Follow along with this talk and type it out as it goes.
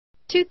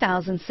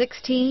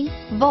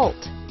2016 Volt.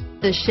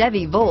 The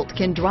Chevy Volt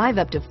can drive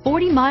up to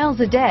 40 miles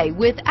a day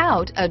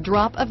without a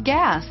drop of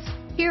gas.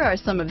 Here are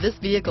some of this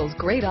vehicle's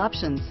great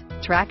options: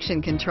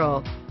 traction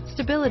control,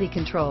 stability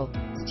control,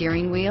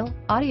 steering wheel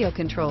audio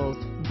controls,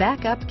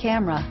 backup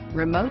camera,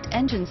 remote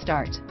engine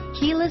start,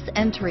 keyless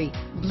entry,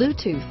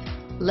 Bluetooth,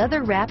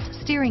 leather-wrapped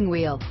steering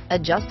wheel,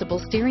 adjustable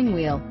steering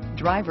wheel,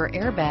 driver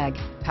airbag,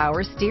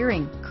 power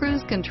steering,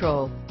 cruise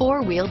control,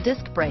 four-wheel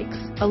disc brakes,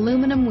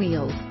 aluminum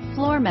wheels,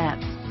 floor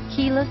mats,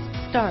 keyless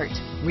start,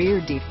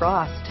 rear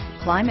defrost,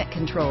 climate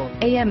control,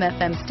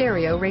 AM/FM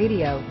stereo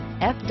radio,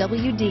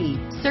 FWD.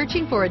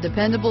 Searching for a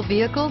dependable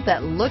vehicle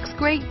that looks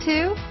great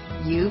too?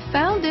 You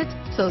found it,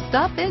 so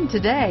stop in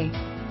today.